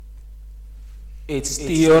It's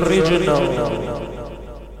the original,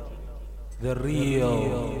 the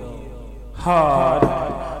real,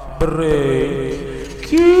 hard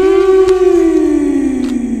break.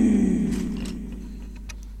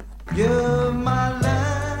 You're my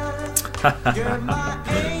love, you're my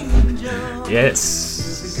angel.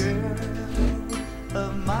 Yes, You're the girl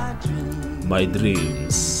of my dreams. my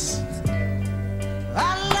dreams.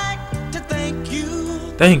 I'd like to thank you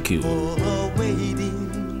Thank you. for waiting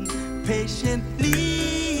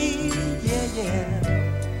patiently. Yeah, yeah.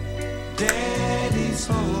 Daddy's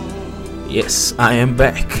home. Yes, I am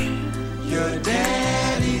back, Your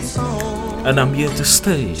daddy's home. and I'm here to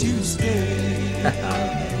stay. To stay. Yeah,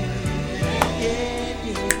 yeah.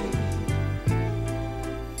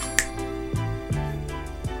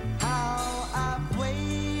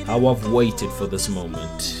 How I've waited for this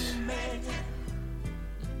moment.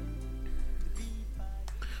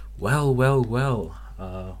 Well.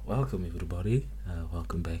 Welcome everybody.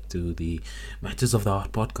 Welcome back to the Matters of the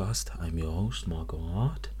Heart podcast. I'm your host, Marco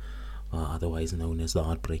Hart, otherwise known as the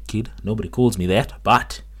Heartbreak Kid. Nobody calls me that,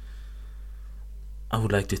 but I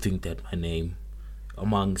would like to think that my name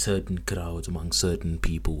among certain crowds, among certain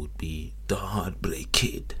people, would be the Heartbreak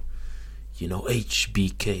Kid. You know,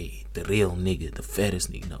 HBK, the real nigga, the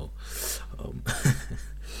fattest nigga. No.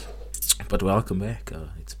 But welcome back.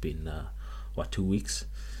 It's been, 2 weeks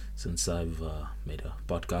since I've made a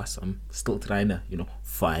podcast. I'm still trying to,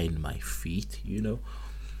 find my feet,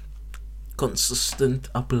 consistent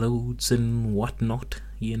uploads and whatnot,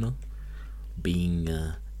 being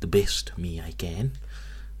the best me I can.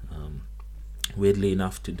 Weirdly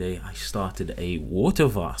enough, today I started a water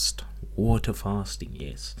fasting,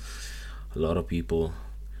 yes. A lot of people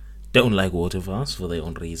don't like water fasts for their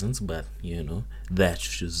own reasons, but that's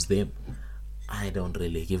just them. I don't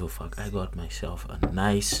really give a fuck. I got myself a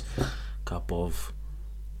nice cup of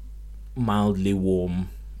mildly warm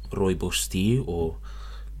rooibos tea, or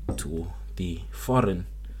to the foreign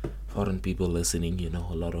people listening,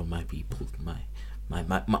 a lot of my people, my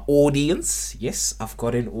audience. Yes, I've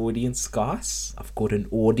got an audience, guys. I've got an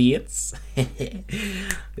audience.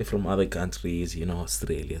 They're from other countries,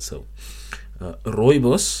 Australia. So,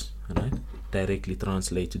 rooibos, right, directly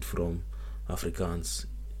translated from Afrikaans,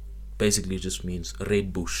 basically just means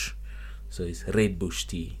red bush. So it's red bush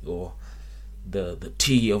tea, or the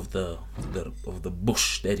tea of the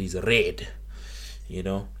bush that is red.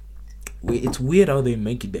 It's weird how they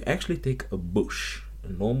make it. They actually take a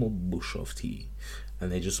normal bush of tea,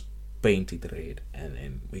 and they just paint it red, and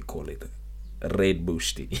then we call it a red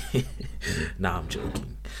bush tea. Nah, I'm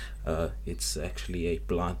joking. It's actually a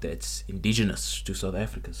plant that's indigenous to South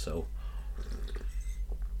Africa. So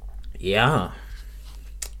yeah,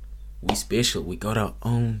 we special. We got our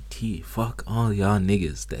own tea. Fuck all y'all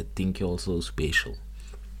niggas that think y'all so special.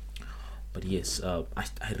 But yes, I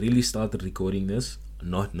really started recording this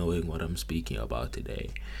not knowing what I'm speaking about today.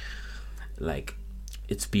 Like,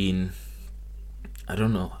 it's been, I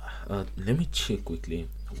don't know, let me check quickly.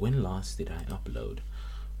 When last did I upload?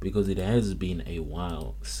 Because it has been a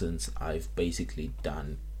while since I've basically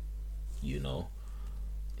done,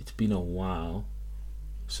 it's been a while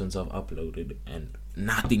since I've uploaded, and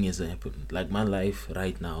nothing has happened. Like, my life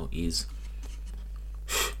right now is,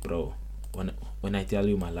 bro, when I tell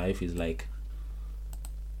you my life is like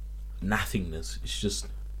nothingness, it's just,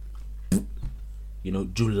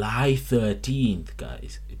 July 13th,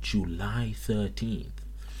 guys. July 13th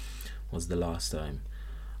was the last time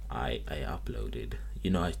I uploaded.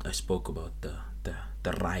 I spoke about the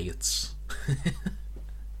riots.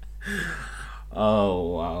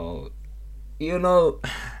 Oh wow.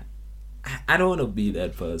 I don't want to be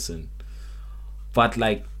that person, but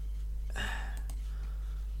like,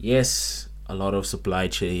 yes, a lot of supply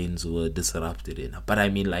chains were disrupted, but I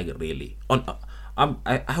mean, like, really, I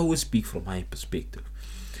always speak from my perspective.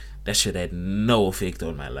 That shit had no effect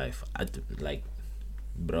on my life. I could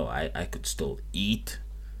still eat,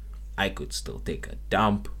 I could still take a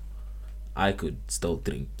dump, I could still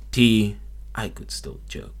drink tea, I could still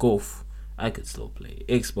jerk off, I could still play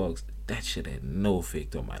Xbox. That shit had no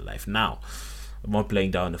effect on my life. Now, I'm not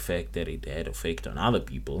playing down the fact that it had effect on other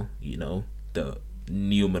people, the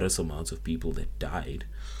numerous amounts of people that died.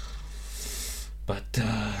 But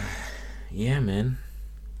yeah, man.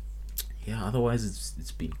 Yeah, otherwise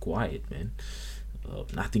it's been quiet, man.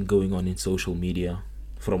 Nothing going on in social media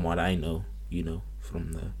from what I know,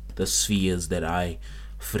 from the spheres that I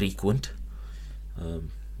frequent. I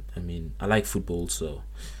mean, I like football, so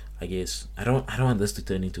I guess I don't want this to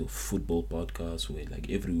turn into a football podcast where, like,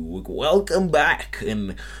 every week, welcome back,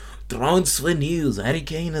 and Transfer news. Harry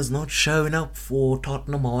Kane has not shown up for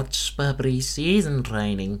Tottenham Hotspur pre-season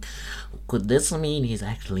training. Could this mean he's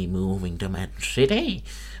actually moving to Man City?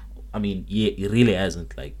 I mean, yeah, he really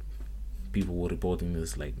hasn't. Like, people were reporting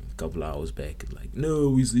this like a couple of hours back. Like,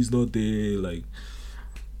 no, he's not there. Like,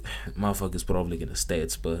 motherfucker's probably gonna stay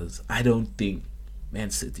at Spurs. I don't think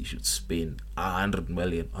Man City should spend 100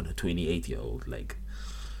 million on a 28-year-old. Like,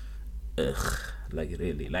 ugh. Like,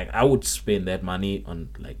 really, like, I would spend that money on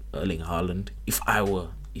like Erling Haaland if I were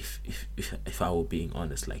being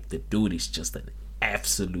honest. Like, the dude is just an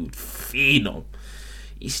absolute phenom.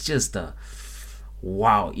 He's just a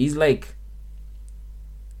wow. He's like,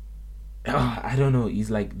 I don't know,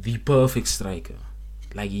 he's like the perfect striker.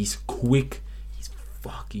 Like, he's quick, he's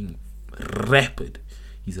fucking rapid.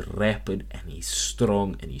 He's rapid and he's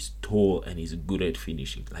strong and he's tall and he's good at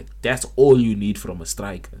finishing. Like, that's all you need from a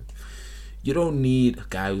striker. You don't need a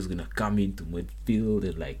guy who's gonna come into midfield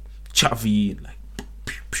and like Xavi and like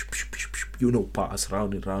pass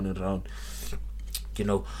round and round and round.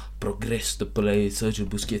 Progress the play, Sergio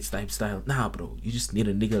Busquets type style. Nah, bro. You just need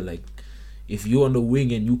a nigga like, if you're on the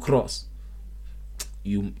wing and you cross,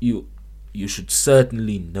 you should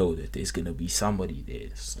certainly know that there's gonna be somebody there.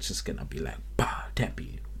 It's just gonna be like, bah,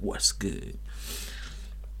 tappy, what's good?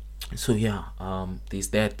 So yeah, there's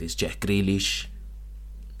that. There's Jack Grealish.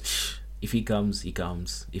 If he comes, he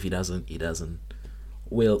comes. If he doesn't, he doesn't.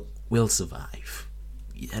 We'll survive,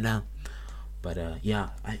 But yeah,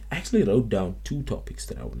 I actually wrote down 2 topics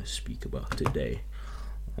that I want to speak about today.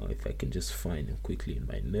 If I can just find them quickly in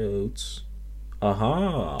my notes.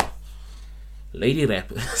 Lady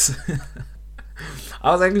rappers.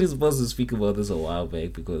 I was actually supposed to speak about this a while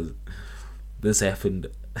back because this happened.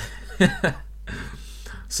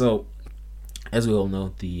 So, as we all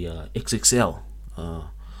know, the XXL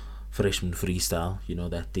freshman freestyle,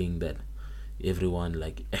 that thing that everyone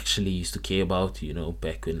like actually used to care about,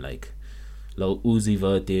 back when like Lil Uzi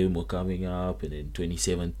Vert were coming up, and then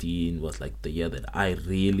 2017 was like the year that I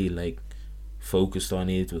really like focused on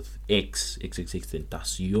it with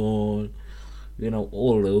XXXTentacion,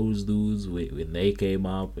 all those dudes when they came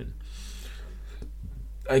up. And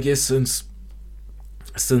I guess since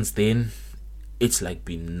then it's like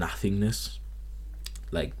been nothingness.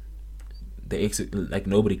 Like, like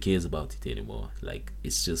nobody cares about it anymore. Like,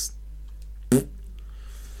 it's just,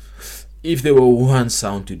 if there were one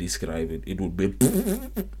sound to describe it, it would be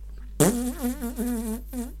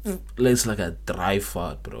it's like a dry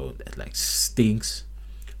fart, bro, that like stinks,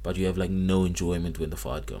 but you have like no enjoyment when the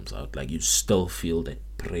fart comes out. Like, you still feel that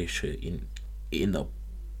pressure in the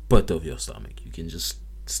pit of your stomach. You can just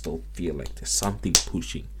still feel like there's something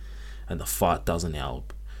pushing, and the fart doesn't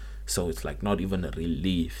help. So it's like not even a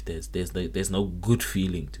relief. There's no good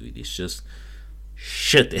feeling to it. It's just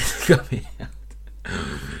shit that's coming out.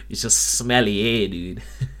 It's just smelly air, dude.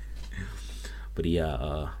 But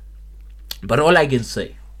yeah, but all I can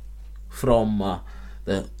say from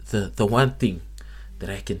the one thing that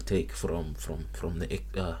I can take from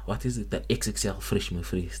the what is it, the XXL freshman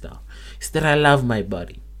freestyle, is that I love my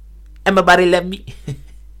body and my body love me.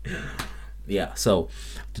 Yeah, so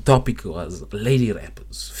the topic was lady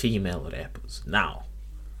rappers, female rappers. Now,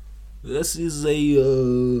 this is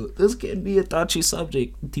this can be a touchy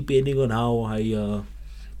subject depending on how I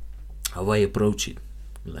approach it.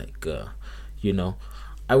 Like,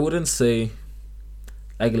 I wouldn't say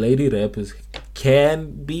like lady rappers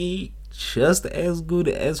can be just as good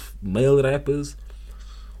as male rappers,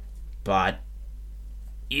 but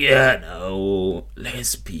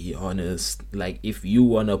let's be honest. Like, if you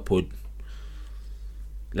wanna put,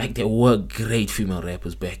 like, there were great female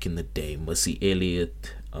rappers back in the day. Missy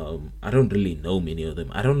Elliott. I don't really know many of them.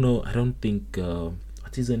 I don't think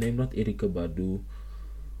what is her name? Not Erykah Badu.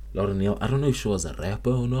 Lauryn Hill. I don't know if she was a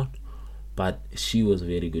rapper or not, but she was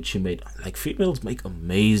very good. She made, like, females make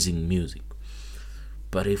amazing music.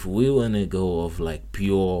 But if we wanna go of like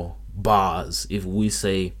pure bars, if we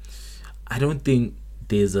say, I don't think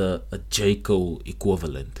there's a J. Cole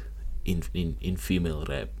equivalent in female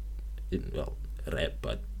rap. Rap,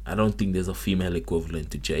 but I don't think there's a female equivalent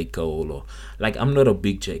to J. Cole. Or, like, I'm not a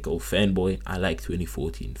big J. Cole fanboy. I like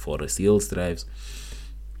 2014 Forest Hills Drives.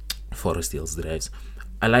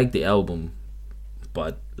 I like the album,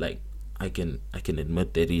 but like, I can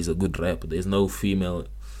admit that he's a good rapper. There's no female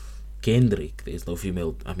Kendrick. There's no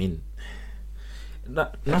female. I mean,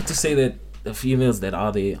 not to say that the females that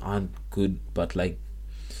are there aren't good, but like,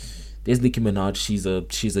 there's Nicki Minaj. She's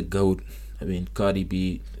a goat. I mean, Cardi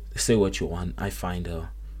B. Say what you want, I find her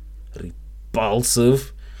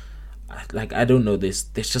repulsive. I don't know, there's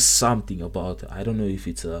just something about her. I don't know if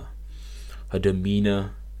it's her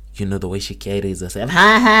demeanor. you know, the way she carries herself.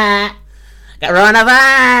 Ha ha!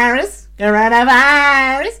 Coronavirus!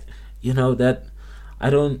 Coronavirus! You know, that I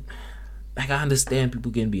don't. Like, I understand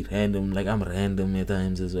people can be random. Like, I'm random at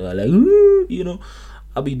times as well. Like, ooh, you know,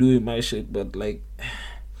 I'll be doing my shit, but like,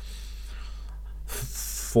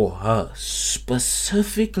 for her,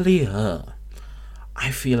 specifically her,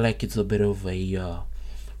 I feel like it's a bit of a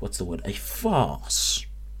what's the word? A farce.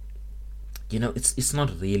 You know, it's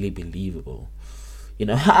not really believable. You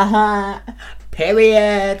know, haha,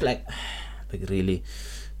 period. Like really.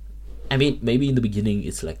 I mean, maybe in the beginning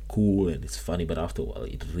it's like cool and it's funny, but after a while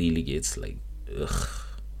it really gets like, ugh,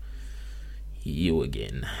 you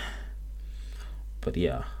again. But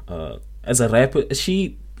yeah, as a rapper,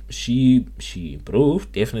 she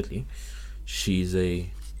improved, definitely. She's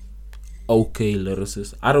a okay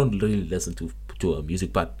lyricist. I don't really listen to her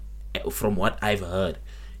music, but from what I've heard,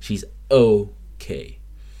 she's okay.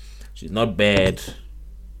 She's not bad,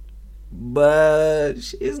 but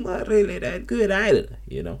she's not really that good either,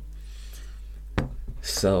 you know.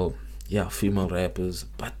 So yeah, female rappers,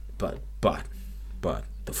 but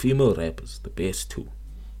the female rappers, the best two.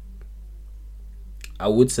 I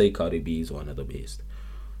would say Cardi B is one of the best,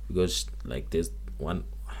 because like there's one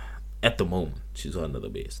at the moment, she's one of the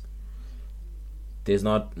best. There's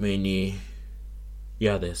not many.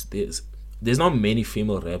 Yeah, there's not many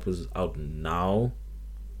female rappers out now.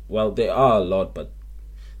 Well, there are a lot, but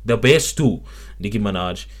the best two, Nicki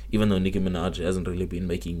Minaj, even though Nicki Minaj hasn't really been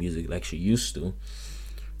making music like she used to,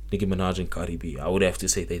 Nicki Minaj and Cardi B, I would have to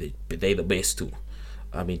say they're the best two.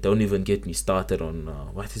 I mean, don't even get me started on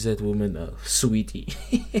what is that woman, Sweetie.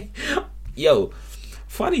 Yo,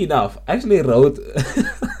 funny enough, I actually wrote.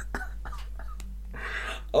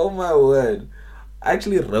 Oh my word, I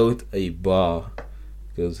actually wrote a bar,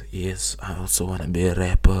 because yes, I also want to be a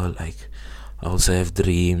rapper. Like, I also have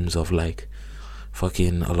dreams of like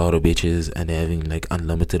fucking a lot of bitches and having like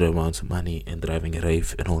unlimited amounts of money and driving a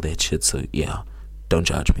rave and all that shit. So yeah, don't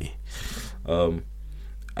judge me.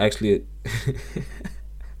 Actually,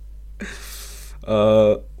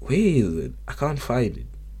 where is it? I can't find it.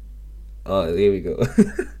 Oh, there we go.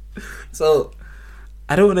 So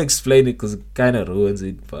I don't want to explain it because it kind of ruins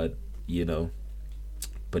it, but you know.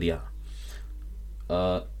 But yeah,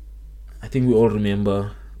 I think we all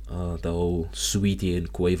remember the whole Sweetie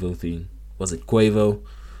and Quavo thing. Was it Quavo?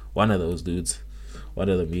 One of those dudes, one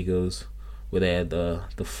of the Migos, where they had the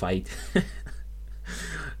fight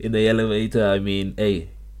in the elevator. I mean, hey,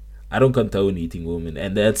 I don't condone eating women,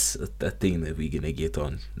 and that's a thing that we're gonna get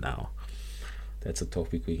on now. That's a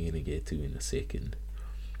topic we're gonna get to in a second.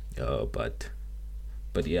 But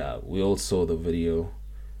yeah, we all saw the video,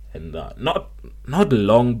 and not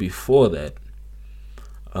long before that,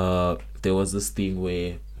 there was this thing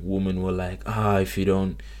where women were like,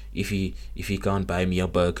 if you can't buy me a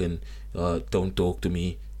Birkin, don't talk to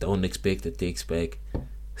me, don't expect a text back.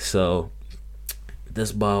 So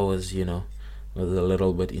this bar was, you know, was a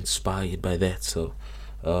little bit inspired by that. So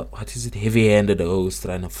what is it, heavy-handed hoes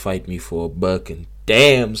trying to fight me for a Birkin.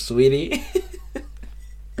 Damn, sweetie.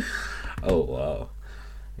 Oh wow,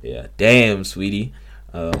 yeah, damn, sweetie.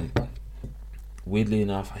 Weirdly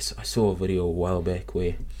enough, I saw a video a while back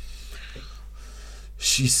where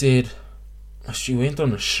she said she went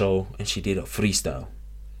on a show and she did a freestyle.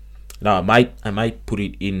 Now I might put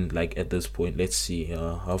it in like at this point. Let's see,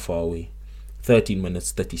 how far are we? 13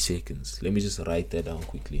 minutes 30 seconds. Let me just write that down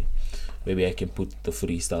quickly. Maybe I can put the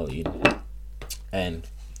freestyle in. And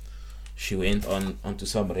she went onto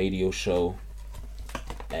some radio show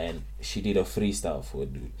and she did a freestyle for a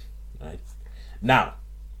dude, right? Now,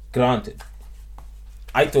 granted,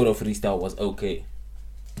 I thought a freestyle was okay.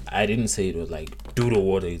 I didn't say it was like Dude or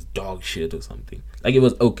Water is dog shit or something. Like, it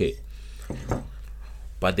was okay.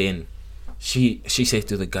 But then she said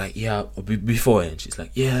to the guy, yeah, beforehand, she's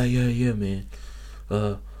like, yeah, man.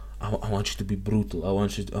 I want you to be brutal. I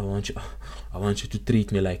want you to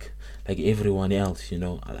treat me like everyone else, you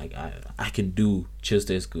know. Like I can do just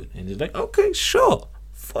as good. And he's like, okay, sure,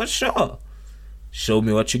 for sure. Show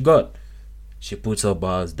me what you got. She puts her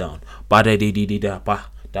bars down. Ba da di di di da ba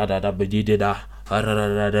da da da ba di di da.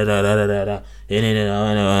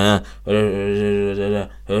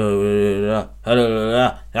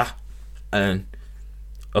 And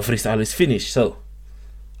a freestyle is finished. So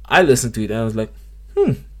I listened to it and I was like,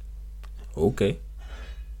 okay.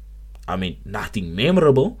 I mean, nothing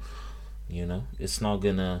memorable, you know. It's not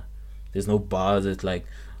gonna. There's no bars. It's like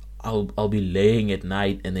I'll be laying at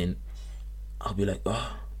night and then I'll be like,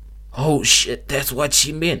 oh shit, that's what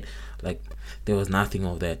she meant. Like, there was nothing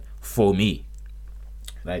of that for me,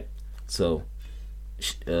 right? So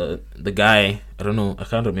the guy, I don't know, I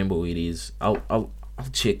can't remember who it is. I'll I'll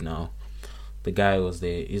check now. The guy was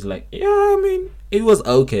there. He's like, yeah, I mean, it was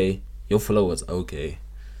okay. Your flow was okay.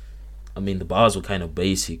 I mean, the bars were kind of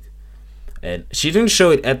basic. And she didn't show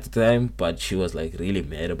it at the time, but she was like really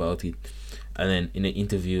mad about it. And then in an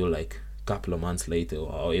interview, like a couple of months later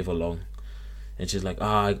or however long, and she's like,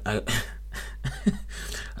 I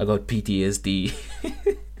I got PTSD.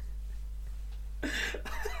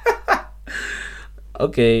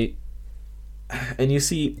 Okay. And you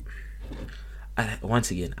see, once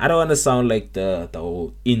again, I don't want to sound like the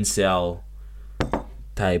whole incel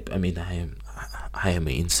type. I mean, I am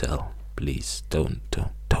an incel. Please don't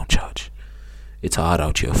judge. It's hard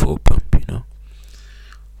out here for a pump, you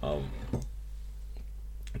know.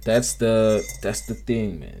 That's the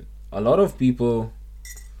thing, man. A lot of people.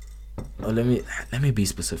 Let me be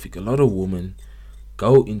specific. A lot of women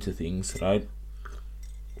go into things, right?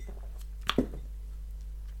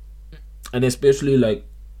 And especially like,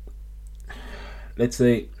 let's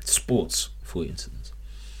say sports, for instance.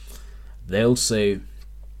 They'll say,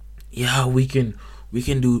 yeah, we can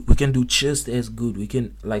do just as good. We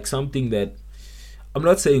can, like, something that I'm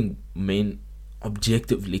not saying men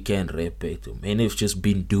objectively can rap better. Men have just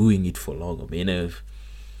been doing it for longer. Men have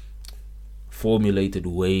formulated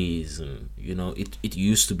ways, and you know, it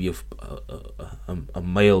used to be a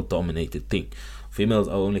male dominated thing. Females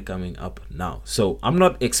are only coming up now, so I'm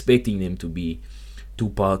not expecting them to be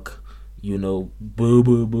Tupac, you know,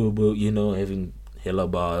 you know, having hella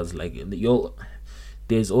bars. Like,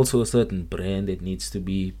 there's also a certain brand that needs to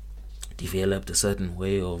be developed, a certain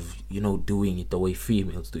way of, you know, doing it the way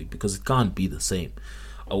females do it, because it can't be the same.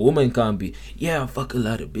 A woman can't be, yeah, fuck a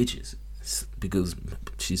lot of bitches, because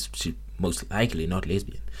she's most likely not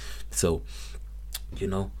lesbian. So, you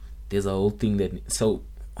know, there's a whole thing that. So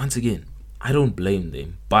once again, I don't blame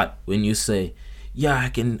them. But when you say, yeah, I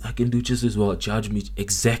can do just as well, judge me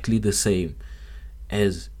exactly the same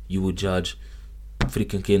as you would judge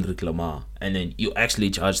freaking Kendrick Lamar, and then you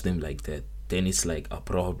actually judge them like that, then it's like a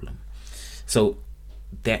problem. So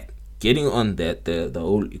that, getting on that, the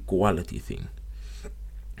whole equality thing,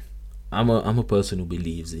 I'm a person who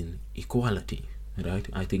believes in equality, right?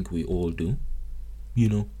 I think we all do, you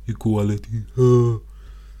know, equality.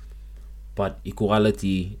 But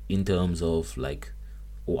equality in terms of like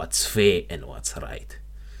what's fair and what's right.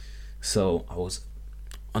 So I was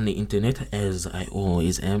on the internet, as I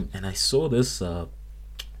always am, and I saw this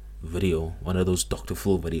video, one of those Dr.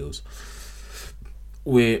 Phil videos,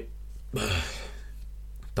 where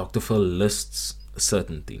Dr. Phil lists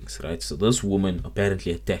certain things, right? So this woman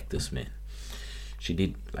apparently attacked this man. She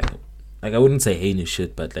did like I wouldn't say heinous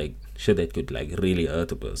shit, but like shit that could like really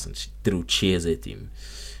hurt a person. She threw chairs at him.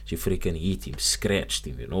 She freaking hit him, scratched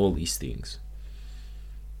him, and all these things.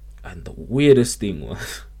 And the weirdest thing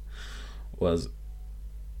was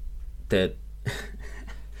that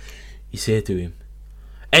he said to him,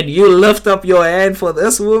 and you lift up your hand for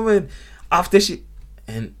this woman after she,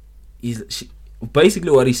 and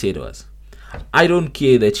basically what he said was, I don't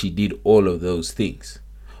care that she did all of those things,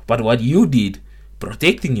 but what you did,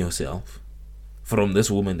 protecting yourself from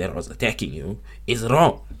this woman that was attacking you, is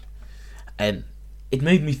wrong. And it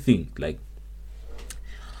made me think, like,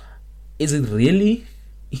 is it really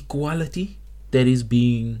equality that is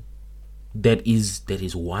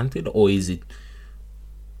wanted, or is it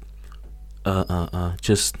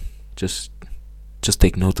just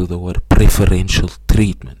take note of the word preferential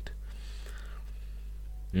treatment?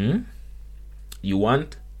 You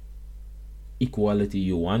want equality,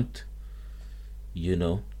 you want, you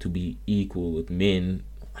know, to be equal with men.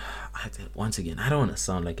 Once again, I don't want to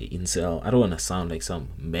sound like an incel. I don't want to sound like some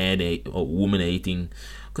man or woman hating,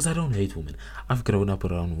 because I don't hate women. I've grown up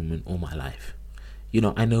around women all my life. You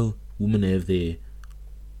know, I know women have their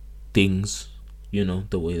things, you know,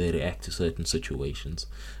 the way they react to certain situations.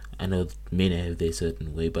 I know men have their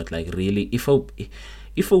certain way, but like, really, if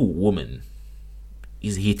a woman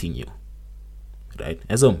is hitting you, right,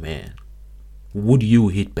 as a man, would you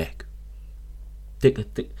hit back?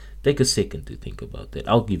 Take a second to think about that.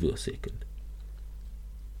 I'll give you a second.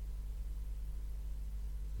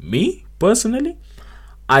 Me personally,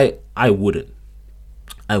 I wouldn't.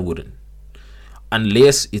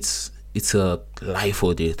 Unless it's a life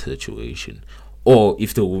or death situation, or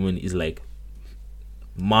if the woman is like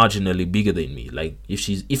marginally bigger than me. Like if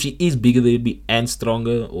she is bigger than me and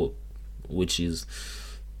stronger, or which is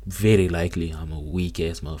very likely, I'm a weak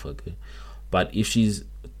ass motherfucker. But if she's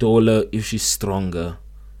taller, if she's stronger,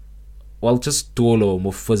 well, just taller or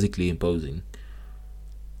more physically imposing,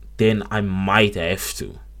 then I might have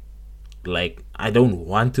to. Like, I don't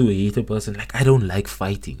want to hit a person. Like, I don't like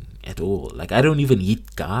fighting at all. Like, I don't even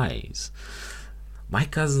hit guys. My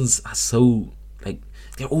cousins are so, like,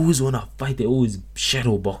 they always want to fight. They always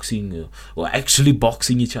shadow boxing or actually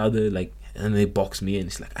boxing each other, like, and they box me, and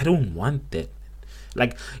it's like, I don't want that.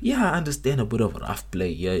 Like, yeah, I understand a bit of rough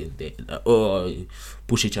play here and there, or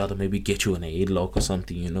push each other, maybe get you in a headlock or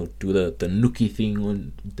something, you know, do the nookie thing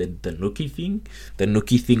on the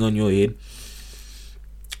nookie thing on your head.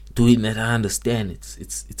 Doing that, I understand,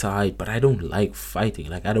 it's alright, but I don't like fighting.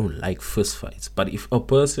 Like, I don't like fist fights. But if a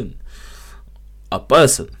person,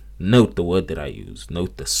 note the word that I use,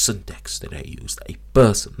 note the syntax that I used, a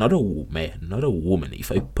person, not a man, not a woman,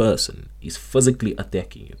 if a person is physically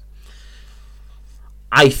attacking you,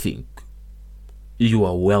 I think you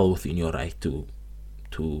are well within your right to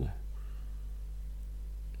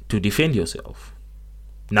defend yourself.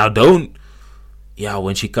 Now, don't,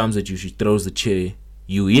 when she comes at you, she throws the chair,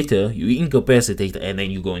 you hit her, you incapacitate her, and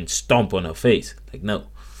then you go and stomp on her face. Like, no.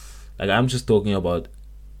 Like, I'm just talking about,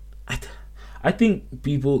 I think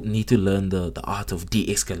people need to learn the art of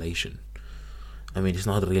de-escalation. I mean, it's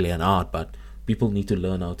not really an art, but people need to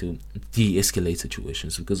learn how to de-escalate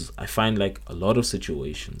situations, because I find like a lot of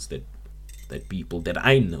situations that people that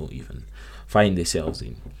I know even find themselves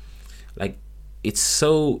in, like, it's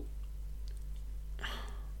so,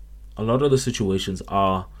 a lot of the situations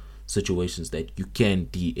are situations that you can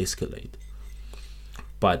de-escalate,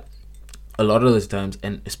 but a lot of the times,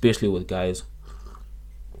 and especially with guys,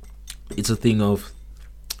 it's a thing of,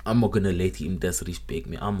 I'm not gonna let him disrespect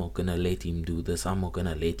me, I'm not gonna let him do this, I'm not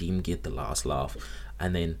gonna let him get the last laugh,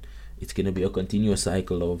 and then it's gonna be a continuous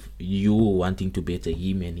cycle of you wanting to better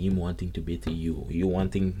him and him wanting to better you, you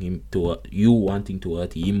wanting to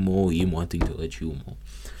hurt him more, him wanting to hurt you more,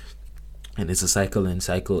 and it's a cycle,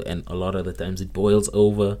 and a lot of the times it boils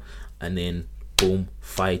over, and then boom,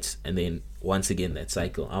 fights, and then once again that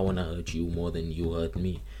cycle, I wanna hurt you more than you hurt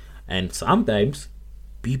me, and sometimes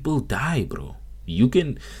people die, bro. You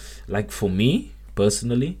can, like, for me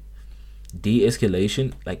personally,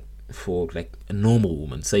 de-escalation, like, for like a normal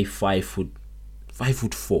woman, say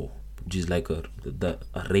 5'4", which is like a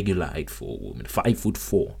regular height for a woman,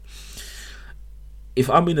 5'4". If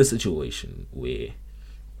I'm in a situation where,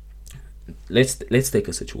 let's take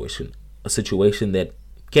a situation that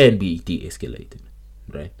can be de-escalated,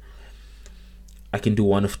 right? I can do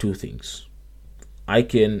one of two things. I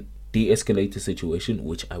can de-escalate the situation,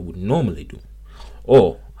 which I would normally do,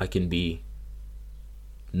 or I can be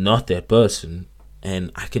not that person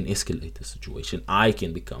and I can escalate the situation. I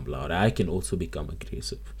can become loud. I can also become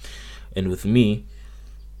aggressive. And with me,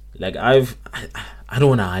 like, I don't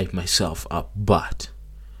want to hype myself up, but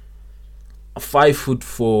a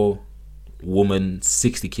 5'4" woman,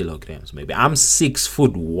 60 kilograms maybe. I'm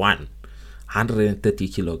 6'1", 130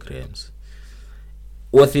 kilograms.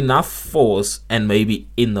 With enough force, and maybe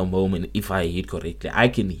in the moment, if I hit correctly, I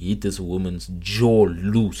can hit this woman's jaw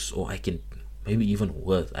loose, or I can, maybe even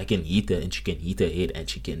worse, I can hit her and she can hit her head and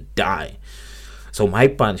she can die. So my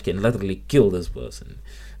punch can literally kill this person.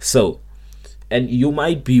 So, and you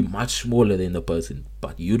might be much smaller than the person,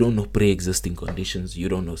 but you don't know pre-existing conditions, you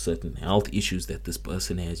don't know certain health issues that this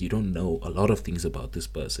person has, you don't know a lot of things about this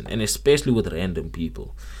person, and especially with random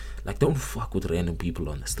people. Like, don't fuck with random people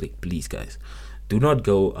on the street, please, guys. Do not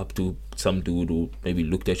go up to some dude who maybe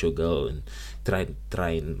looked at your girl and try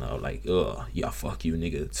and like, oh yeah, fuck you,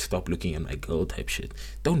 nigga, stop looking at my girl type shit.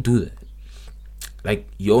 Don't do that. Like,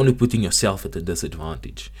 you're only putting yourself at a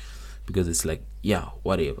disadvantage, because it's like, yeah,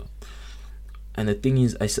 whatever. And the thing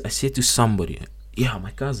is, I said to somebody,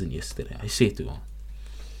 my cousin yesterday, I said to her,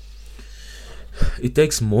 it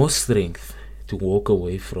takes more strength to walk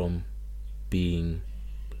away from being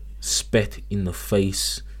spat in the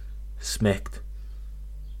face, smacked.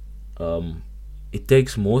 It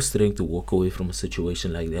takes more strength to walk away from a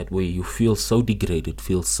situation like that, where you feel so degraded,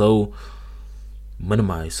 feel so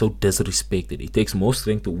minimized, so disrespected. It takes more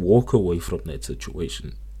strength to walk away from that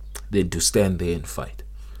situation than to stand there and fight.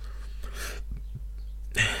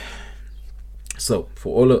 So,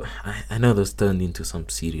 for all of, I know this turned into some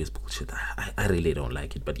serious bullshit. I really don't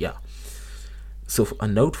like it, but yeah. So, a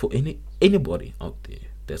note for anybody out there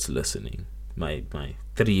that's listening, my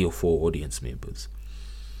 3 or 4 audience members.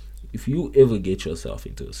 If you ever get yourself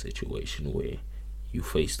into a situation where you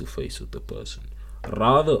face to face with the person,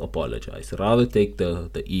 rather apologize, rather take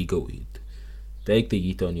the ego hit. Take the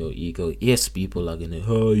hit on your ego. Yes, people are gonna,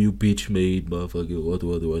 oh, you bitch made motherfucker,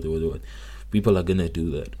 what. People are gonna do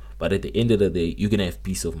that. But at the end of the day, you're gonna have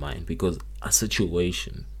peace of mind, because a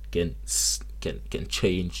situation can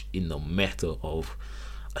change in the matter of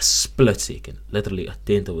a split second, literally a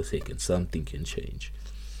tenth of a second. Something can change,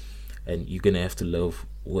 and you're gonna have to live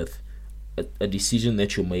with a decision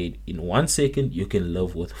that you made in 1 second. You can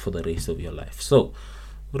live with for the rest of your life. So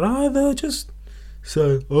rather just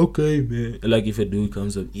So, okay, man. Like if a dude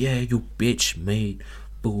comes up, yeah, you bitch, mate.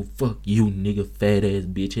 Boo, fuck you, nigga, fat ass,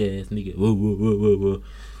 bitch ass, nigga. Whoa, whoa, whoa, whoa, whoa.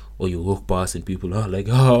 Or you walk past and people are like,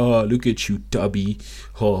 look at you, tubby.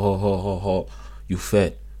 Ha, ha, ha, ha, ha. You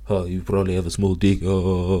fat. You probably have a small dick.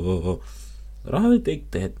 Rather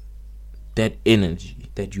take that energy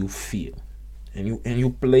that you feel and you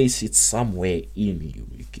place it somewhere in you.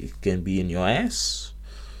 It can be in your ass,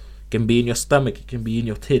 it can be in your stomach, it can be in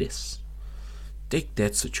your titties. Take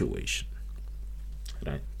that situation,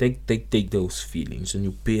 right? Take those feelings and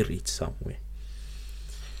you bury it somewhere.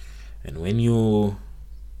 And when you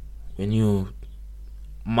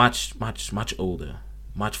much older,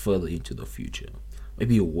 much further into the future,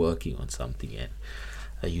 maybe you're working on something and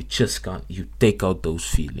you just can't, you take out those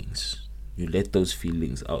feelings, you let those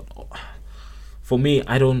feelings out. For me,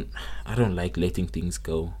 I don't like letting things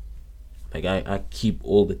go. Like I keep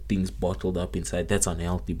all the things bottled up inside. That's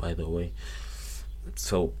unhealthy, by the way.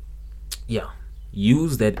 So yeah,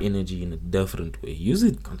 use that energy in a different way. Use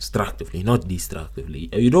it constructively, not destructively.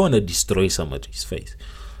 You don't want to destroy somebody's face.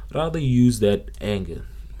 Rather use that anger,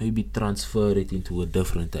 maybe transfer it into a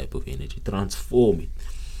different type of energy, transform it,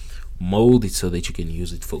 mold it so that you can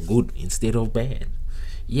use it for good instead of bad.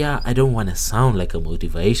 Yeah, I don't want to sound like a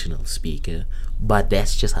motivational speaker, but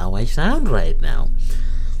that's just how I sound right now.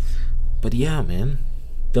 But yeah, man,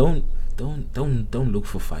 don't look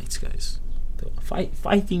for fights, guys.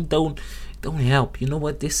 Fighting don't help. You know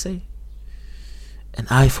what they say? An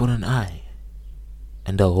eye for an eye,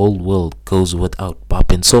 and the whole world goes without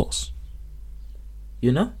pop and sauce.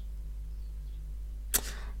 You know?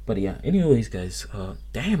 But yeah, anyways, guys,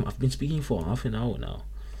 damn, I've been speaking for half an hour now.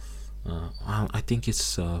 I think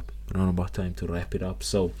it's around about time to wrap it up.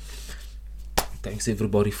 So, thanks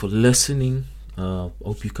everybody for listening.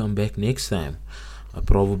 Hope you come back next time. I'm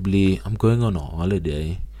going on a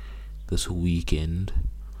holiday this weekend,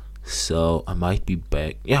 so I might be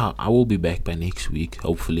back. Yeah, I will be back by next week,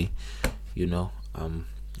 hopefully. You know, I'm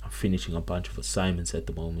finishing a bunch of assignments at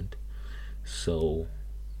the moment, so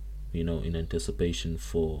you know, in anticipation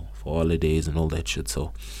for holidays and all that shit.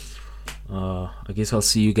 So I guess I'll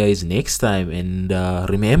see you guys next time, and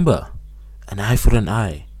remember, an eye for an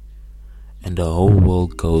eye, and the whole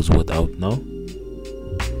world goes without an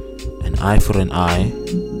eye for an eye,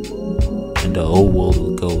 and the whole world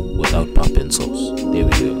will go without pop and sauce. There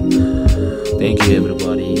we go. Thank you,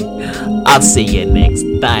 everybody. I'll see you next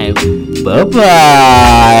time. Bye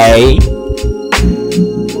bye.